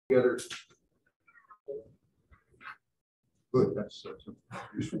together. Good, that's useful.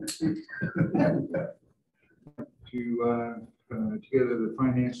 Together the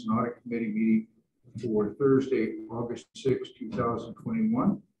Finance and Audit Committee meeting for Thursday, August 6,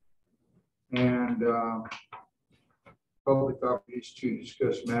 2021. And public opportunities to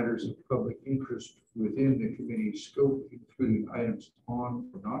discuss matters of public interest within the committee's scope, including items on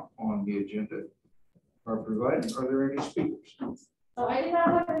or not on the agenda, are provided. Are there any speakers? So I did not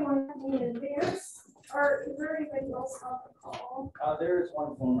have anyone in advance. Or is there anybody else on the call? There is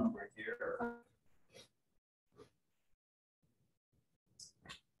one phone number here.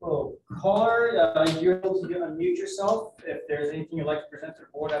 Oh, caller, you're able to unmute yourself if there's anything you'd like to present to the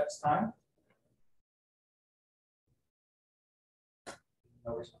board at this time.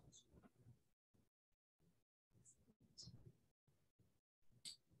 No response.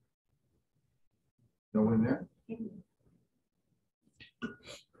 No one there?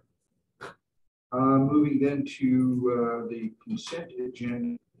 Moving then to the consent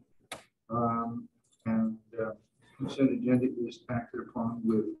agenda. Consent agenda is acted upon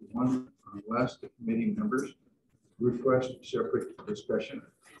with one unless the committee members request separate discussion.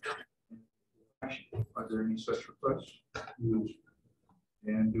 Are there any such requests? No.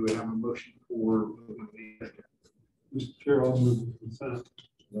 And do we have a motion for moving the agenda? Mr. Chair, I'll move the consent.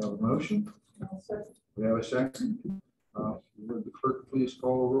 We have a motion. We have a second. Would the clerk please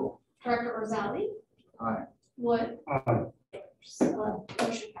call the roll? Director Rosali? Aye. Wood? Aye.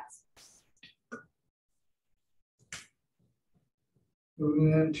 Motion passes.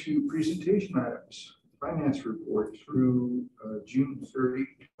 Moving on to presentation items. Finance report through June 30,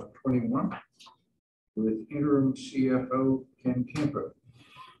 2021 with interim CFO Ken Campo.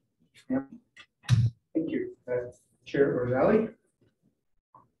 Thank you, Chair Rosali.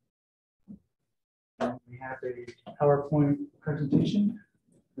 We have a PowerPoint presentation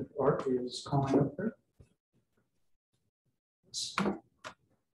that Art is calling up there.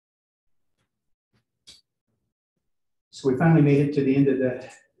 So we finally made it to the end of the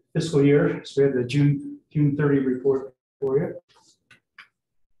fiscal year. So we have the June 30 report for you.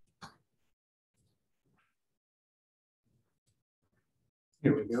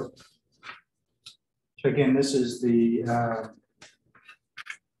 Here we go. So again, this is the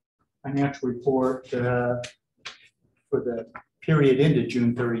financial report for the period ended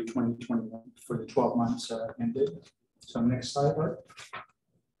June 30, 2021 for the 12 months ended. So next slide, Art.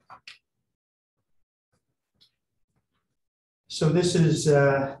 So this is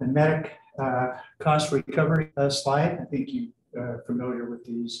the MEDIC cost recovery slide. I think you are familiar with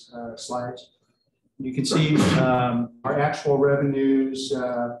these slides. You can see our actual revenues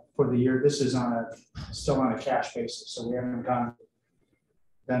for the year. This is still on a cash basis, so we haven't done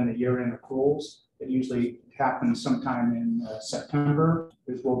the year-end accruals. It usually happens sometime in September,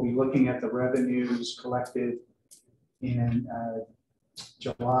 because we'll be looking at the revenues collected in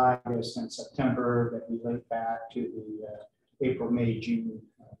July, August, and September that relate back to the April, May, June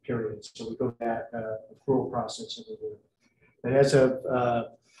period. So we go through that accrual process every year. But as of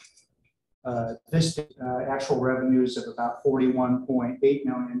this actual revenues of about 41.8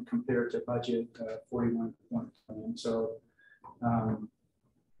 million compared to budget 41 million. So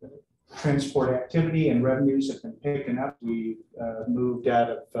transport activity and revenues have been picking up. We moved out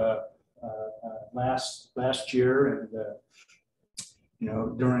of last year,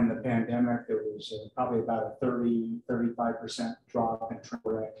 and during the pandemic, there was probably about a 35% drop in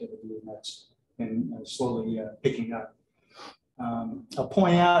transport activity, and that's been slowly picking up. I'll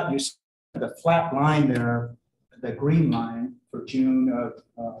point out, you see the flat line there, the green line for June of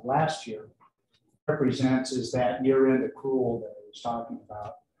last year represents is that year-end accrual that I was talking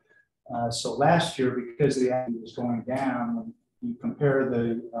about. So last year, because the activity was going down, when you compare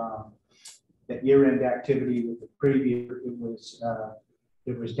that year-end activity with the previous,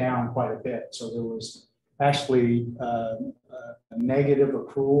 it was down quite a bit. So there was actually a negative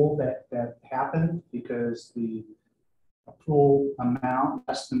accrual that happened because the accrual amount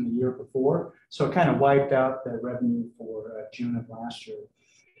less than the year before. So it kind of wiped out the revenue for June of last year.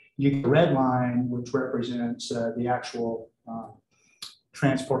 You get the red line, which represents the actual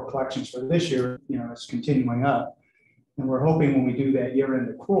transport collections for this year. It's continuing up. And we're hoping when we do that year-end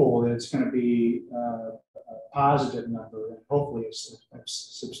accrual, that it's going to be a positive number, and hopefully a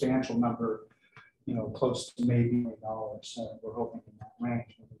substantial number, close to maybe $1 million. We're hoping in that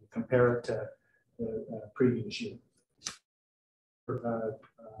range when we compare it to the previous year.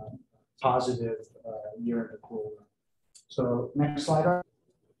 Positive year-end accrual. So next slide.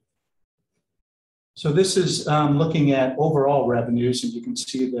 So this is looking at overall revenues, and you can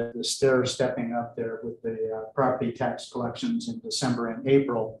see the stair stepping up there with the property tax collections in December and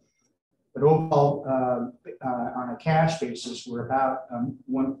April. But overall, on a cash basis, we're about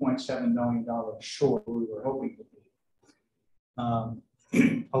 $1.7 million short we were hoping to be.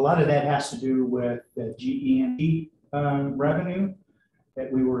 A lot of that has to do with the GE&E revenue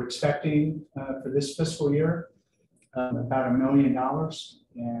that we were expecting for this fiscal year, about $1 million.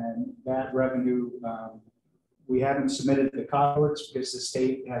 And that revenue, we haven't submitted the costs because the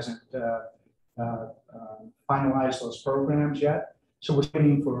state hasn't finalized those programs yet. So we're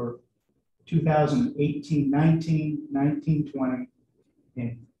waiting for 2018, 19, 19, 20,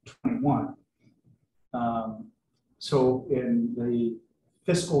 and 21. So in the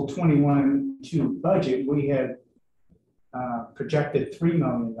fiscal 21-2 budget, we had projected $3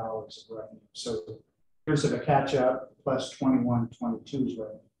 million of revenue. So here's a catch up plus 21-22's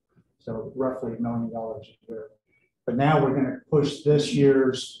revenue. So roughly $1 million a year. But now we're going to push this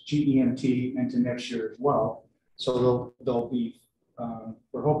year's GEMT into next year as well. So they'll be,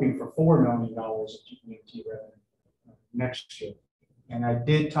 we're hoping for $4 million of GEMT revenue next year. And I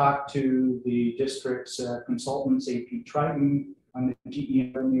did talk to the district's consultants, AP Triton, on the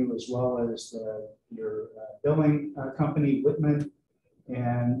GE revenue, as well as your billing company, Whitman.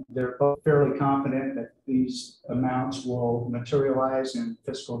 And they're both fairly confident that these amounts will materialize in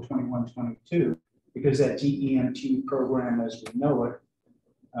fiscal 21-22 because that GEMT program, as we know it,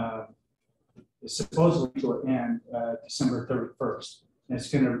 is supposedly to end December 31st. And it's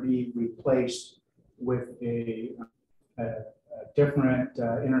going to be replaced with a different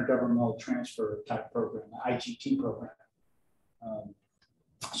intergovernmental transfer type program, the IGT program.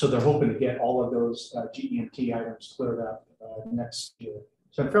 So they're hoping to get all of those GEMT items cleared up next year.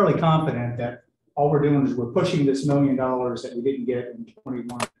 So I'm fairly confident that all we're doing is we're pushing this $1 million that we didn't get in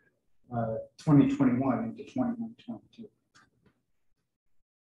 2021 into 21-22.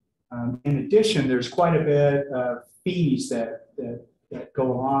 In addition, there's quite a bit of fees that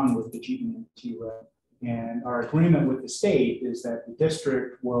go along with the GEMT rep. And our agreement with the state is that the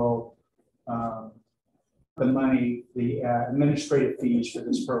district will the money, the administrative fees for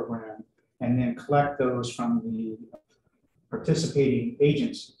this program, and then collect those from the participating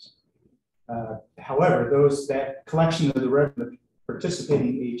agencies. However, that collection of the revenue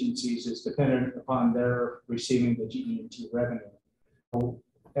participating agencies is dependent upon their receiving the GEMT revenue. So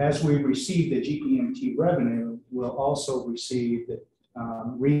as we receive the GEMT revenue, we'll also receive the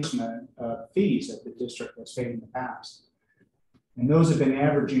reimbursement fees that the district has paid in the past. And those have been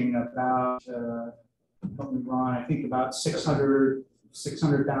averaging about, I think about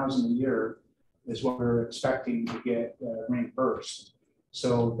 600,000 a year is what we're expecting to get reimbursed.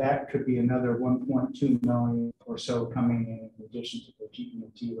 So that could be another 1.2 million or so coming in addition to the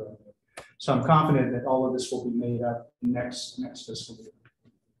GEMT revenue. So I'm confident that all of this will be made up next fiscal year.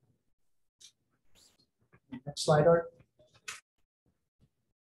 Next slide, Art.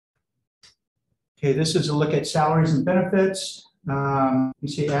 Okay, this is a look at salaries and benefits. You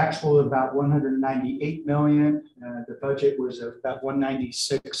see actual about 198 million. The budget was about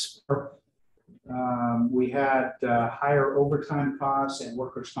 196. We had higher overtime costs and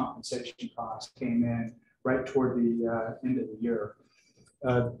workers' compensation costs came in right toward the end of the year.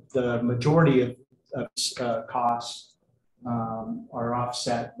 The majority of costs are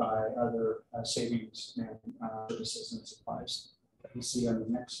offset by other savings and services and supplies that you see on the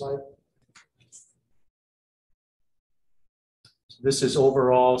next slide. So this is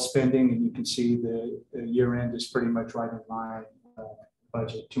overall spending, and you can see the year end is pretty much right in line.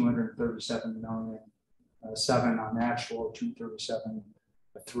 Budget 237 million, 7 on actual,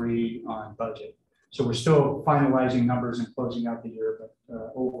 237.3 on budget. So we're still finalizing numbers and closing out the year, but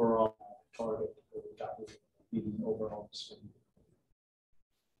overall target meeting overall spending.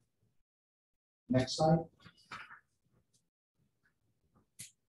 Next slide.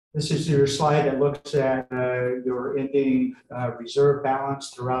 This is your slide that looks at your ending reserve balance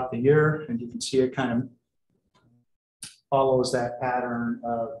throughout the year, and you can see it kind of follows that pattern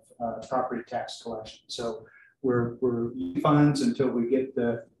of property tax collection. So we're funds until we get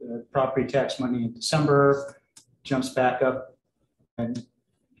the property tax money in December, jumps back up and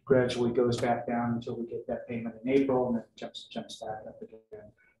gradually goes back down until we get that payment in April, and then jumps back up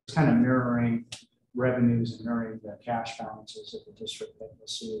again. It's kind of mirroring revenues and mirroring the cash balances of the district that you'll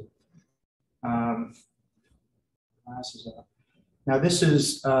see. Now this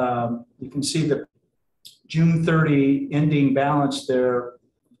is, you can see the June 30 ending balance there,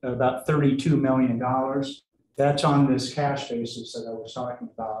 about $32 million. That's on this cash basis that I was talking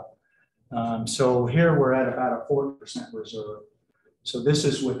about. So here we're at about a 4% reserve. So this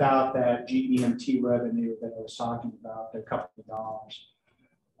is without that GEMT revenue that I was talking about, the couple of dollars.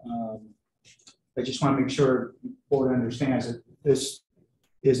 I just want to make sure the board understands that this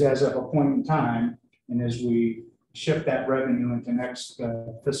is as of a point in time, and as we shift that revenue into next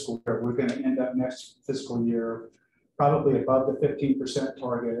fiscal year, we're going to end up next fiscal year probably above the 15%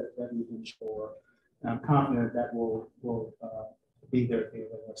 target that we've been for. And I'm confident that will be there at the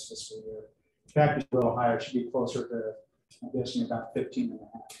end of this fiscal year. In fact, it's a little higher. It should be closer to, I'm guessing, about 15.5%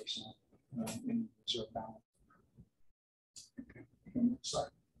 in reserve balance. Okay. Next slide.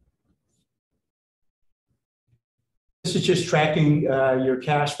 This is just tracking your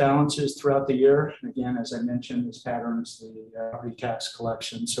cash balances throughout the year. Again, as I mentioned, this patterns the property tax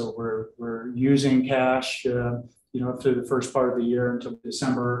collection. So we're using cash, through the first part of the year until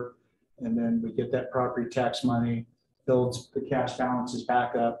December, and then we get that property tax money, builds the cash balances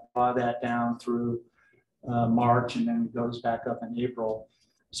back up, draw that down through March, and then it goes back up in April.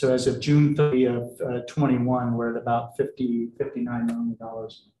 So as of June 30 of 21, we're at about $59 million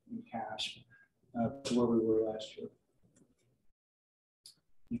in cash, to where we were last year.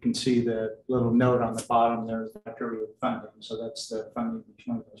 You can see the little note on the bottom there is the period of funding. So that's the funding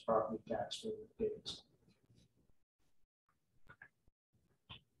between those property tax dates.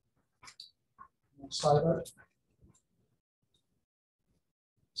 Next slide, Art.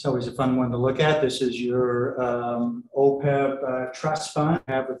 It's always a fun one to look at. This is your OPEB trust fund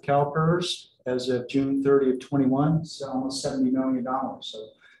I have with CalPERS as of June 30 of 21. It's almost $70 million. So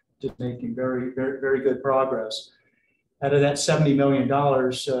just making very, very, very good progress. Out of that $70 million,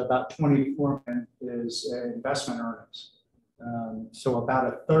 about 24 million is investment earnings. So about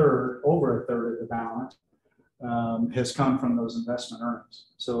a third, over a third of the balance has come from those investment earnings.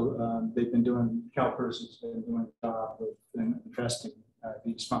 So they've been doing, CalPERS has been doing a job with investing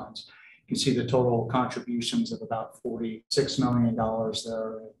these funds. You can see the total contributions of about $46 million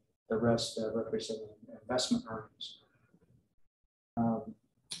there. The rest representing investment earnings.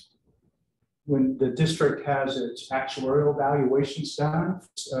 When the district has its actuarial valuations done,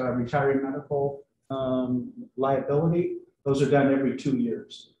 retiree medical liability, those are done every 2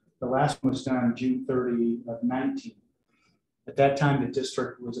 years. The last one was done June 30 of 19. At that time, the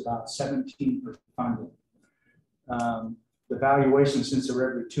district was about 17% funded. The valuation, since they're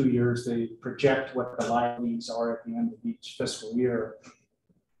every 2 years, they project what the liabilities are at the end of each fiscal year.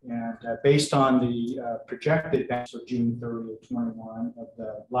 And based on the projected balance for June 30 of 21 of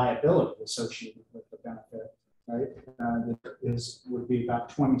the liability associated with the benefit, right, would be about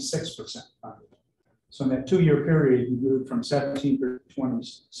 26% funded. So in that 2 year period, you moved from 17% to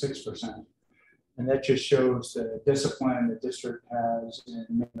 26%. And that just shows the discipline the district has in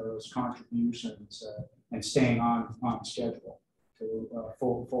making those contributions and staying on schedule to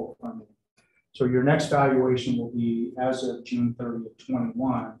full funding. So your next valuation will be as of June 30 of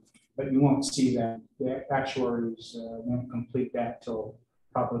 21, but you won't see that. The actuaries won't complete that till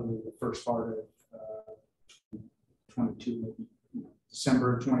probably the first part of 22, maybe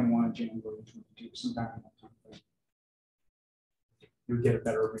December 21, January 22, sometime in that time frame. You get a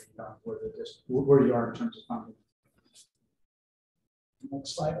better read on where you are in terms of funding.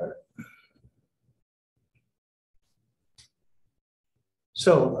 Next slide, Art.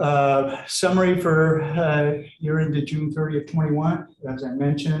 So summary for year into June 30 of 21, as I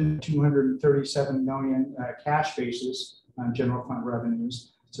mentioned, 237 million cash basis on general fund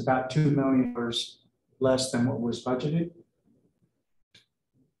revenues. It's about $2 million less than what was budgeted.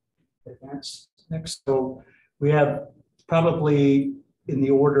 Advance next. So we have probably in the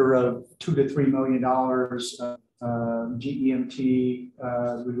order of $2 to $3 million of GEMT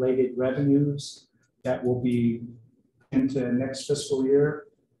related revenues that will be into next fiscal year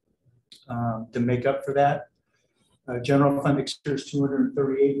to make up for that. General fund expenditures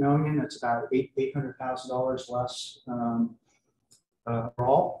 $238 million. That's about $800,000 less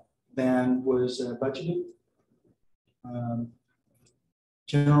overall than was budgeted.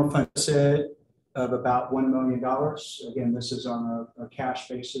 General fund deficit of about $1 million. Again, this is on a cash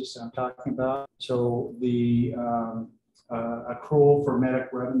basis I'm talking about. So the accrual for medic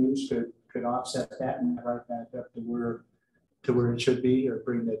revenues could offset that and right back up to where it should be, or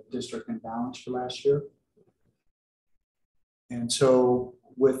bring the district in balance for last year. And so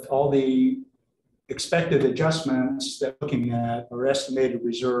with all the expected adjustments that we're looking at, our estimated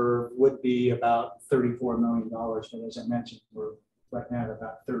reserve would be about $34 million. But as I mentioned, we're right now at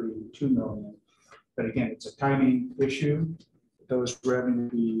about $32 million. But again, it's a timing issue. Those revenue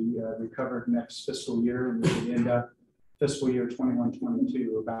be recovered next fiscal year, and we would end up fiscal year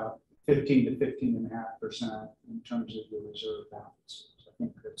 21-22 about 15 to 15.5% in terms of the reserve balance. So I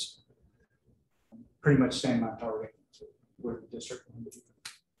think that's pretty much staying on target where the district wanted to be.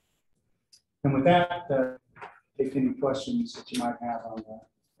 And with that, take any questions that you might have on the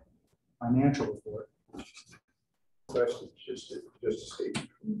financial report. Questions, just a statement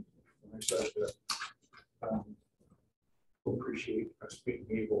from my side. Appreciate us being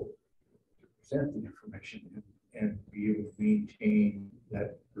able to present the information and be able to maintain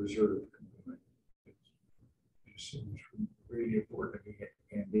that reserve component. It just seems really important to me,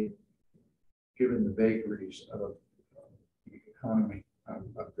 and given the vagaries of the economy,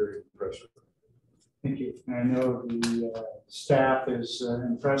 I'm very impressed with it. Thank you. And I know the staff is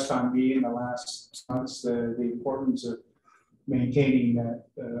impressed on me in the last months, the importance of maintaining that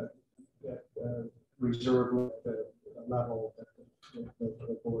reserve at the level that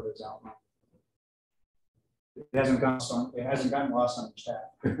the board has outlined. It hasn't gotten lost on the staff.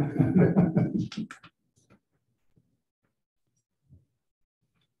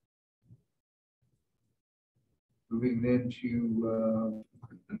 Moving then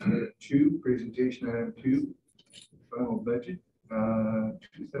to presentation item 2, final budget,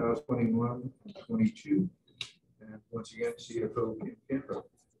 2021-22. And once again, CFO Kim Cantrell.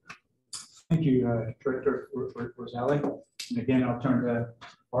 Thank you, Director Rosali. And again, I'll turn to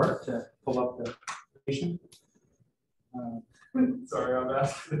Art to pull up the presentation. Sorry, I'm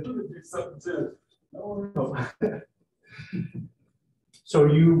asking to do something too. So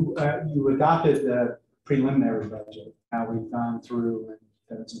you adopted the preliminary budget. Now we've gone through and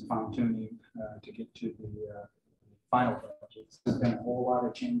done some fine tuning to get to the final budget. There's been a whole lot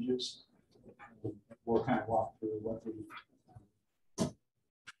of changes. We'll kind of walk through what we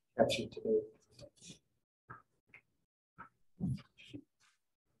captured today.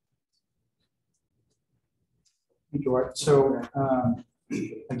 Thank you, Art. So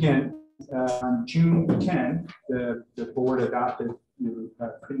again, on June 10, the board adopted the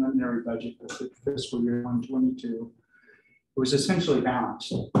preliminary budget for fiscal year 2022. It was essentially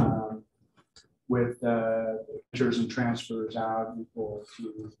balanced with expenditures and transfers out equal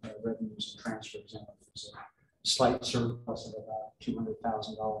to revenues and transfers in. It was a slight surplus of about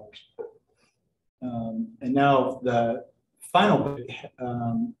 $200,000. And now the final budget,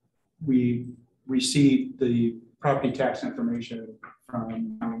 we received the property tax information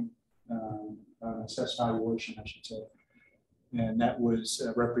from assessed valuation, I should say. And that was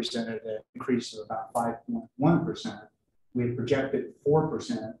represented an increase of about 5.1%. We had projected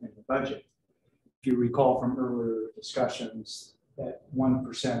 4% in the budget. If you recall from earlier discussions, that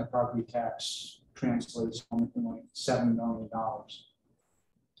 1% of property tax translates to $1.7 million.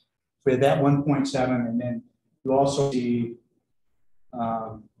 We had that 1.7, and then you also see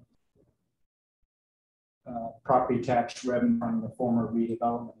property tax revenue from the former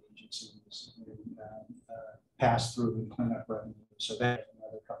redevelopment agencies and pass through and cleanup revenue. So that's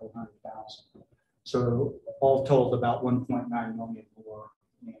another couple $100,000. So all told, about 1.9 million more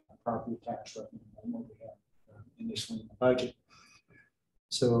in property tax revenue than what we had initially in the budget.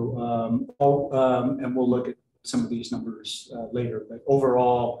 So and we'll look at some of these numbers later, but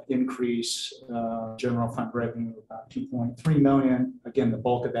overall increase general fund revenue about 2.3 million. Again, the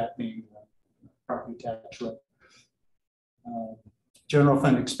bulk of that being property tax revenue. General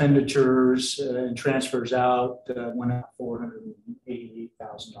fund expenditures and transfers out went up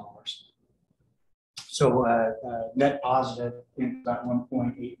 $488,000. So net positive in about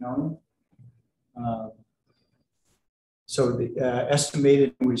 1.8 million. So the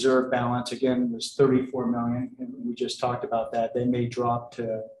estimated reserve balance again was 34 million, and we just talked about that. They may drop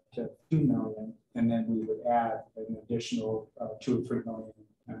to 2 million, and then we would add an additional 2 or 3 million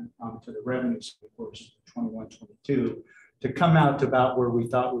onto the revenues for 21-22 to come out to about where we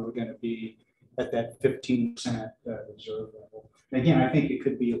thought we were going to be at that 15% reserve level. And again, I think it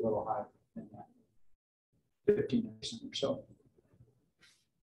could be a little higher than that, 15% or so.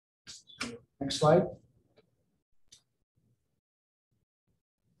 Next slide.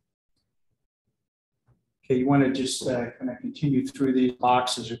 Okay, you want to just kind of continue through these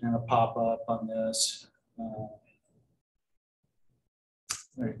boxes are going to pop up on this.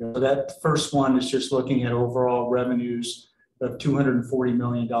 There you go. So that first one is just looking at overall revenues of $240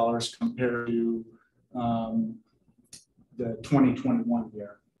 million compared to the 2021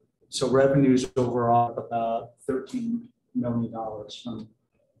 year. So revenues overall about $13 million from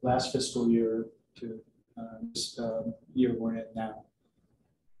last fiscal year to this year we're in now.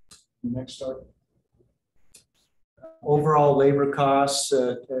 Next start. Overall labor costs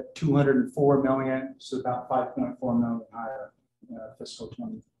at $204 million, so about $5.4 million higher fiscal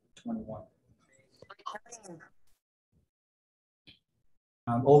 2021.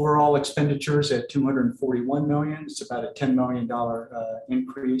 Overall expenditures at $241 million. It's about a $10 million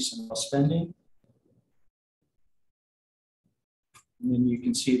increase in spending. And then you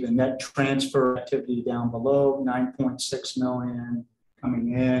can see the net transfer activity down below, 9.6 million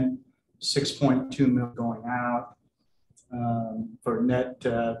coming in, 6.2 million going out, for net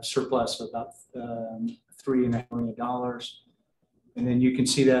surplus of about $3.5 million. And then you can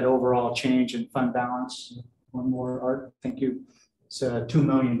see that overall change in fund balance. One more, Art, thank you. It's $2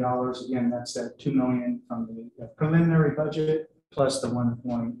 million. Again, that's that $2 million from the preliminary budget plus the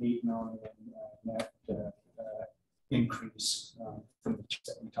 1.8 million net increase from the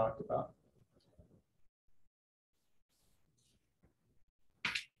that we talked about.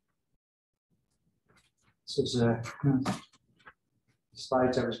 This is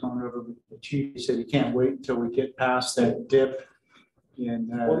slides I was going over with the chief. He said he can't wait until we get past that dip. In,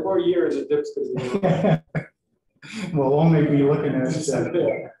 One more year and the dip's gonna be. we'll only be looking at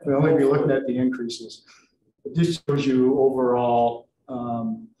the increases. It just shows you overall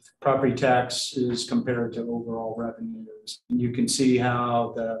property taxes compared to overall revenues. And you can see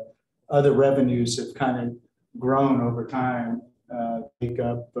how the other revenues have kind of grown over time, make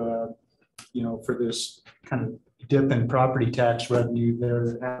up, for this kind of dip in property tax revenue there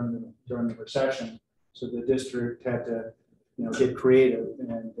that happened during the recession. So the district had to, get creative,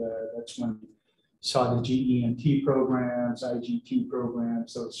 and that's when we saw the GEMT programs, IGT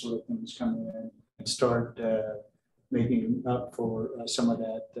programs, those sort of things come in and start making up for some of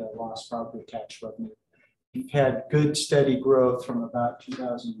that lost property tax revenue. We've had good steady growth from about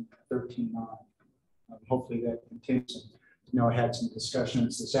 2013 on. Hopefully that continues. I had some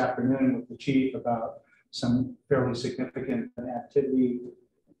discussions this afternoon with the chief about some fairly significant activity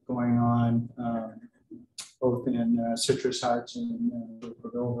going on, both in Citrus Heights and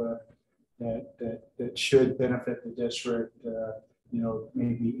Cordova, that should benefit the district,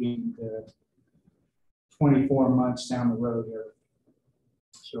 maybe in the 24 months down the road here.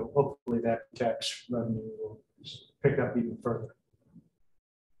 So hopefully that tax revenue will pick up even further.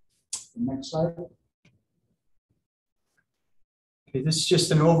 The next slide. Okay, this is just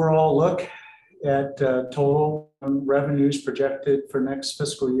an overall look at total revenues projected for next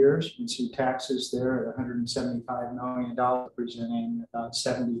fiscal years. You can see taxes there at $175 million, representing about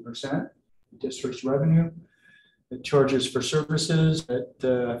 70% of the district's revenue. The charges for services at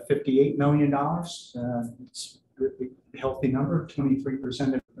 $58 million. It's a really healthy number,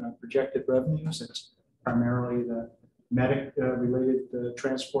 23% of projected revenues. It's primarily the medic related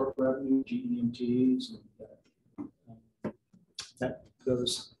transport revenue, GEMTs, and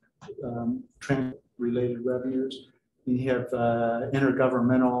those transit-related revenues. We have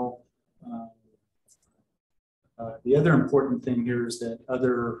intergovernmental. The other important thing here is that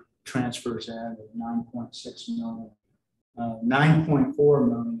other transfers added 9.6 million. 9.4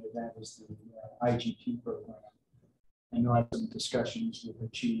 million of that is the IGT program. I know I had some discussions with the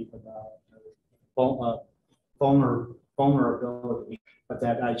chief about vulnerability of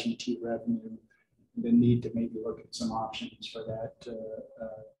that IGT revenue. The need to maybe look at some options for that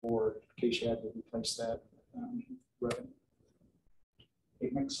board in case you had to replace that revenue.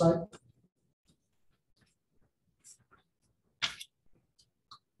 Okay, next slide.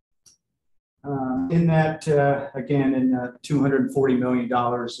 In that, again, in $240 million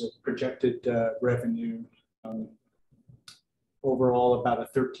of projected revenue, overall about a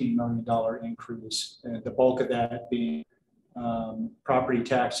 $13 million increase, and the bulk of that being property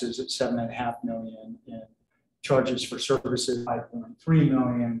taxes at $7.5 million and charges for services 5.3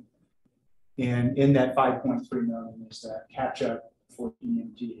 million. And in that 5.3 million is that catch up for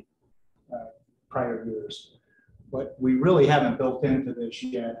EMT prior years. What we really haven't built into this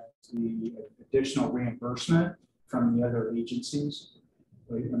yet, the additional reimbursement from the other agencies.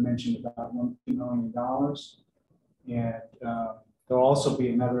 I mentioned about $1 million. And there'll also be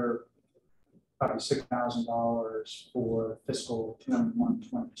another probably $6,000 for fiscal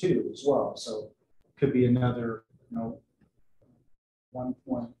 21-22 as well. So it could be another, 1.8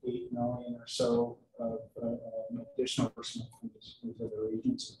 million or so of additional reimbursement from these other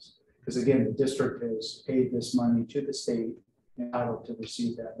agencies. Because again, the district has paid this money to the state and entitled to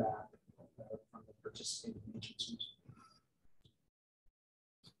receive that back from the participating agencies.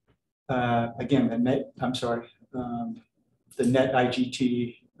 Again, the net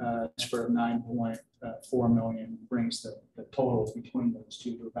IGT for 9.4 million brings the total between those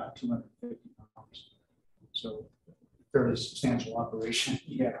two to about $250. So fairly substantial operation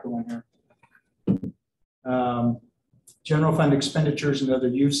you have going here. General fund expenditures and other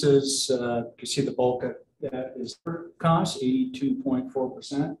uses, you can see the bulk of that is cost,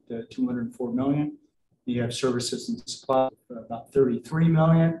 82.4% to 204 million. You have services and supplies, about 33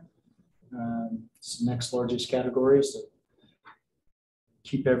 million. It's the next largest category, so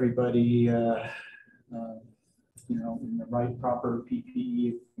keep everybody in the right proper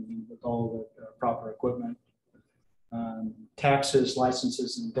PPE with all the proper equipment. Taxes,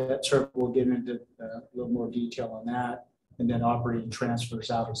 licenses, and debt service, we'll get into a little more detail on that. And then operating transfers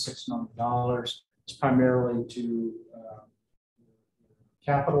out of $6 million. It's primarily to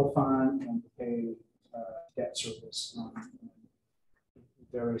capital fund and to pay debt service on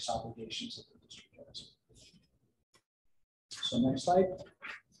various obligations that the district has. So next slide.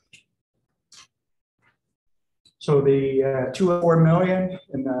 So the 204 million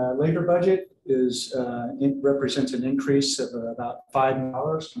in the labor budget is represents an increase of about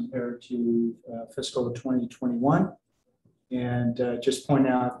 $5 compared to fiscal 2021. And just point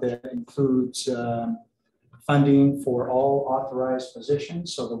out that includes funding for all authorized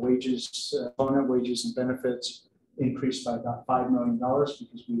positions. So the wages, component wages and benefits increased by about $5 million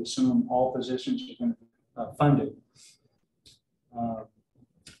because we assume all positions are going to be funded.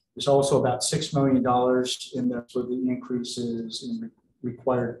 There's also about $6 million in there for the increases in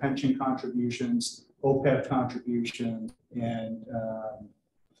required pension contributions, OPEB contribution, and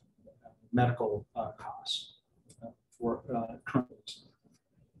medical costs for currently.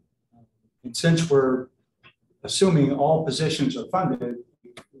 And since we're assuming all positions are funded,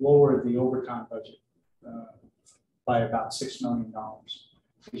 lower the overtime budget by about $6 million.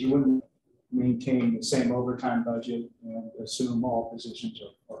 Because you wouldn't maintain the same overtime budget and assume all positions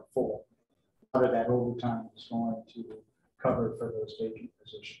are full. A lot of that overtime is going to cover for those vacant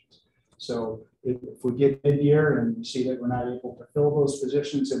positions. So if we get mid-year and we see that we're not able to fill those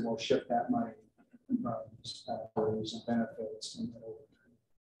positions, then we'll shift that money from salaries and benefits into overtime.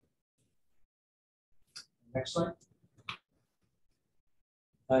 Next slide.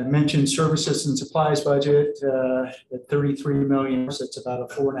 I mentioned services and supplies budget at $33 million. That's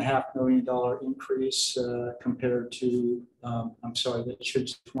about a $4.5 million increase compared to, I'm sorry, that should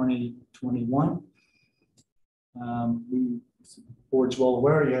 2021. The board's well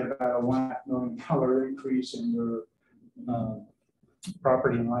aware you had about a $1.5 million increase in your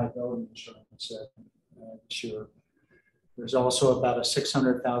property and liability insurance this year. There's also about a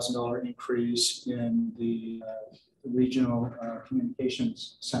 $600,000 increase in the regional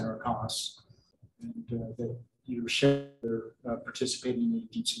communications center costs, and that you share participating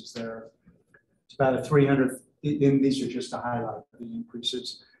agencies there. It's about a 300, and these are just to highlight the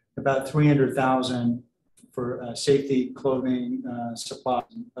increases, about 300,000 for safety, clothing, supplies,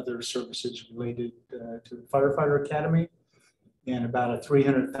 and other services related to the Firefighter Academy, and about a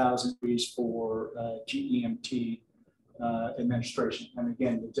 300,000 increase for GEMT administration. And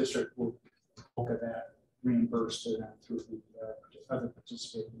again, the district will look at that reimbursed to them through the other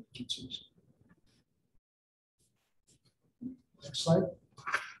participating agencies. Next slide.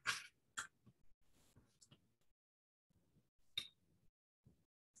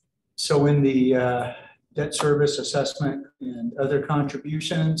 So in the debt service assessment and other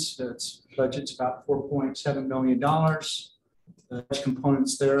contributions, that's budget's about $4.7 million. The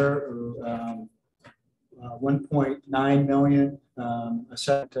components there are 1.9 million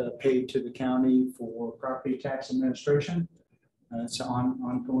paid to the county for property tax administration. It's an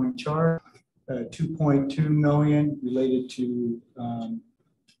ongoing charge. 2.2 million related to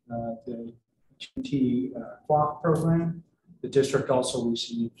the GT clock program. The district also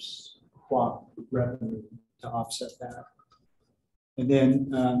receives clock revenue to offset that. And then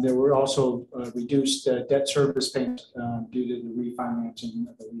there were also reduced debt service payments due to the refinancing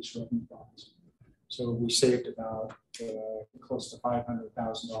of the lease revenue bonds. So we saved about close to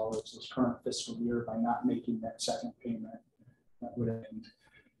 $500,000 this current fiscal year by not making that second payment. That would have been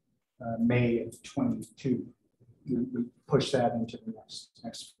May of 22. We pushed that into the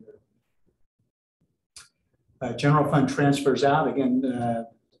next year. General fund transfers out again.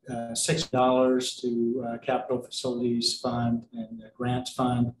 $6 to capital facilities fund and grants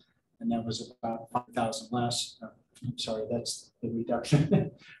fund, and that was about 5,000 less. I'm sorry, that's the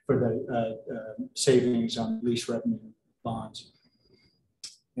reduction for the savings on lease revenue bonds.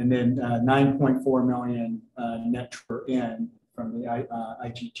 And then 9.4 million net in from the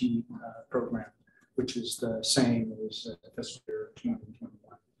IGT program, which is the same as fiscal year 2021.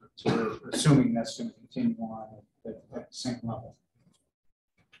 So we're assuming that's going to continue on at the same level.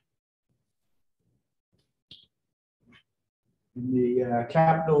 In the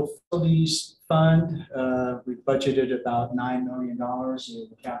capital facilities fund, we budgeted about $9 million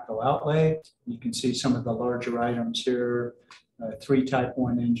in capital outlay. You can see some of the larger items here, 3 Type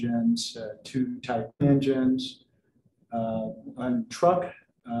 1 engines, 2 Type engines, 1 truck,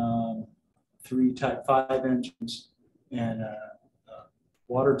 3 Type 5 engines, and a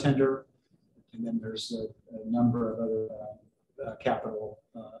water tender. And then there's a number of other capital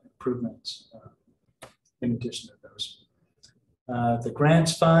improvements in addition to those. The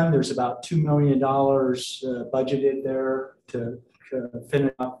grants fund, there's about $2 million budgeted there to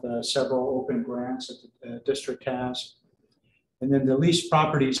finish up several open grants that the district has. And then the leased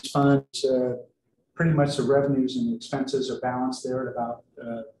properties fund, pretty much the revenues and the expenses are balanced there at about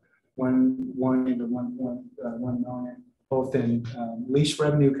 1 million, both in lease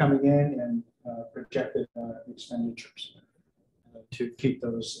revenue coming in and projected expenditures to keep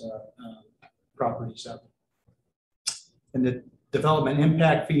those properties up. And the development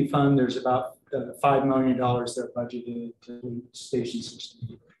impact fee fund, there's about $5 million there budgeted to Station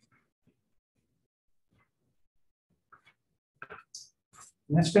 16.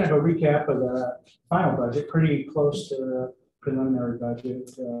 And that's kind of a recap of the final budget, pretty close to the preliminary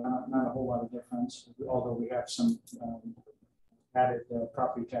budget, not a whole lot of difference, although we have some added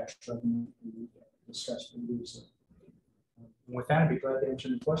property tax revenue we discussed previously. With that, I'd be glad to answer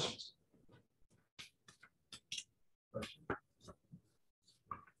any questions.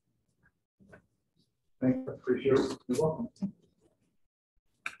 Thank you, appreciate it. You're welcome.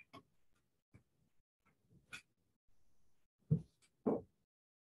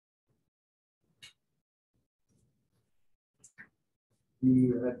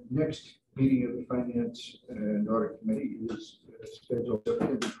 The next meeting of the Finance and Audit Committee is scheduled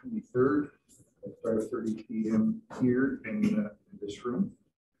September 23rd at 5:30 p.m. here in this room.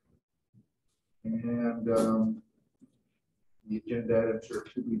 And the agenda items are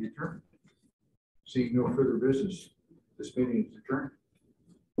to be determined. Seeing no further business, this meeting is adjourned.